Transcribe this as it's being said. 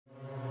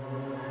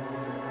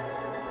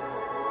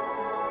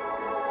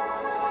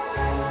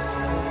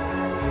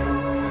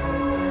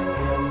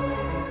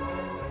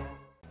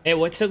Hey,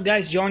 what's up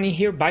guys, Johnny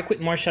here, back with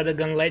more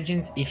Shadowgun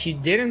Legends. If you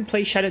didn't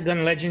play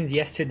Shadowgun Legends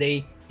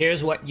yesterday,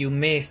 here's what you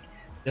missed.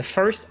 The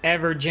first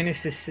ever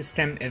Genesis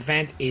system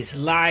event is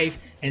live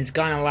and it's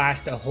gonna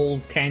last a whole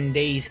 10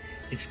 days.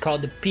 It's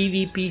called the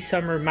PvP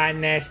Summer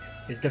Madness.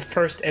 It's the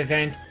first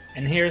event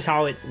and here's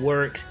how it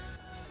works.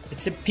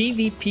 It's a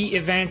PvP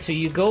event, so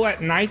you go at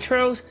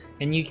Nitros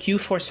and you queue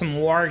for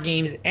some war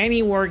games.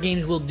 Any war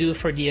games will do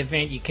for the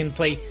event. You can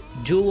play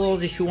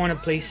duels if you want to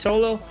play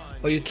solo,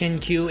 or you can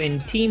queue in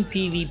team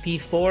PvP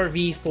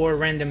 4v4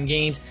 random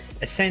games,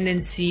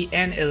 ascendancy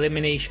and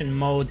elimination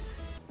mode.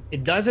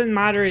 It doesn't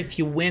matter if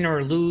you win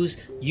or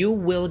lose, you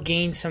will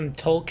gain some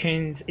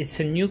tokens. It's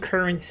a new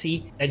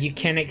currency that you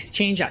can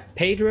exchange at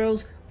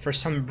Pedro's for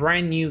some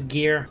brand new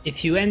gear.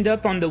 If you end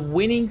up on the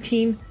winning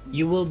team,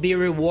 you will be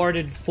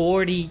rewarded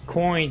 40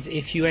 coins.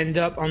 If you end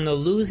up on the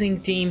losing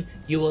team,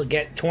 you will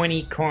get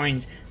 20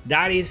 coins.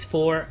 That is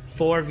for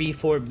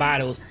 4v4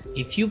 battles.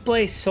 If you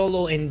play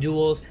solo in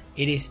duels,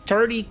 it is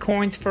 30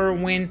 coins for a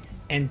win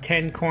and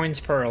 10 coins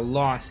for a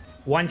loss.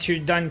 Once you're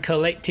done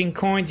collecting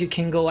coins, you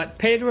can go at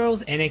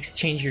Pedro's and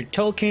exchange your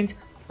tokens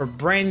for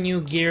brand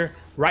new gear.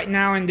 Right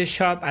now in the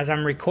shop, as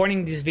I'm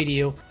recording this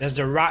video, there's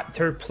the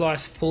Raptor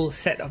Plus full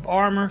set of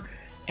armor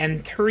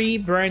and 3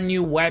 brand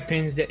new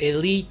weapons. The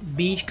Elite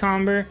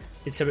Beachcomber,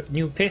 it's a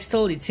new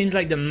pistol. It seems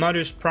like the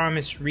Mother's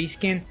Promise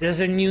reskin.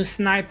 There's a new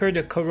sniper,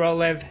 the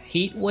Korolev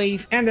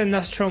Heatwave, and the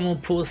Nostromo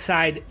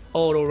Poolside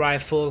auto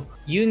rifle.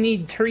 You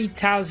need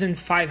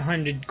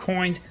 3,500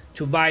 coins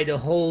to buy the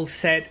whole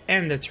set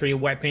and the 3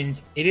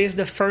 weapons. It is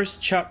the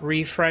first shop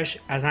refresh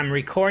as I'm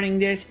recording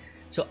this,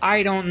 so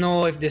I don't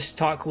know if the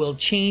stock will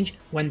change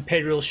when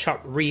Pedro's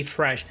shop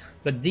refresh,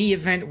 but the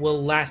event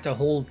will last a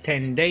whole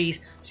 10 days,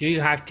 so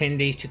you have 10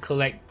 days to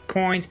collect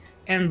coins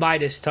and buy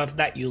the stuff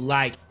that you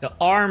like. The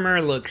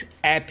armor looks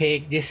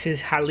epic. This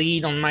is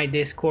Khalid on my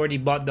Discord. He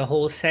bought the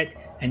whole set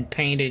and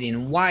painted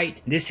in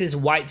white. This is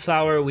White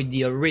Flower with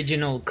the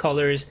original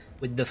colors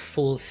with the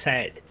full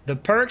set. The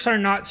perks are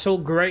not so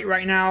great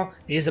right now.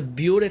 It is a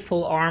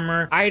beautiful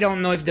armor. I don't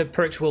know if the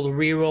perks will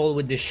reroll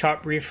with the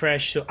shop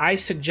refresh, so I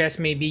suggest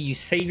maybe you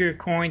save your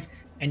coins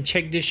and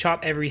check the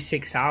shop every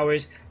 6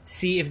 hours,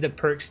 see if the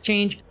perks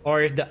change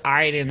or if the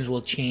items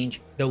will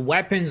change. The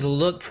weapons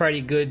look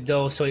pretty good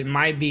though, so it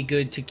might be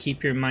good to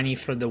keep your money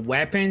for the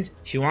weapons.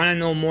 If you want to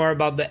know more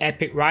about the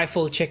epic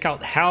rifle, check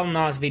out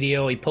Hellnaw's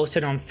video. He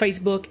posted on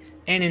Facebook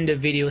and in the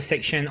video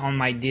section on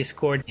my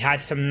Discord. It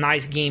has some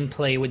nice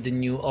gameplay with the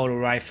new auto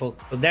rifle.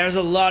 But there's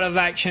a lot of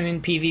action in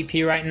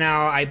PvP right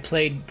now. I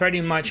played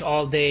pretty much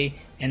all day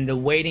and the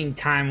waiting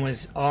time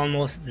was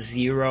almost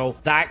 0.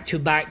 Back to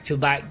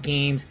back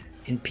games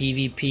in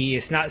PvP.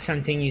 It's not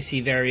something you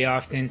see very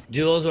often.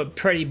 Duels were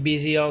pretty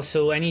busy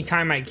also.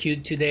 Anytime I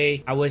queued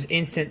today, I was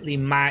instantly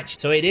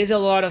matched. So it is a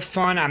lot of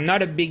fun. I'm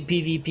not a big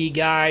PvP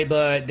guy,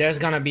 but there's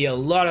gonna be a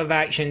lot of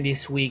action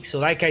this week. So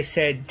like I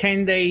said,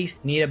 10 days,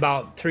 need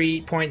about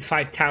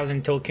 3.5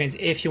 thousand tokens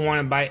if you want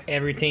to buy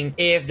everything,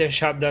 if the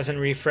shop doesn't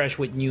refresh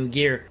with new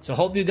gear. So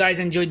hope you guys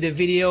enjoyed the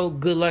video.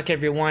 Good luck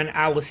everyone.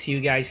 I will see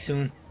you guys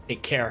soon.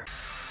 Take care.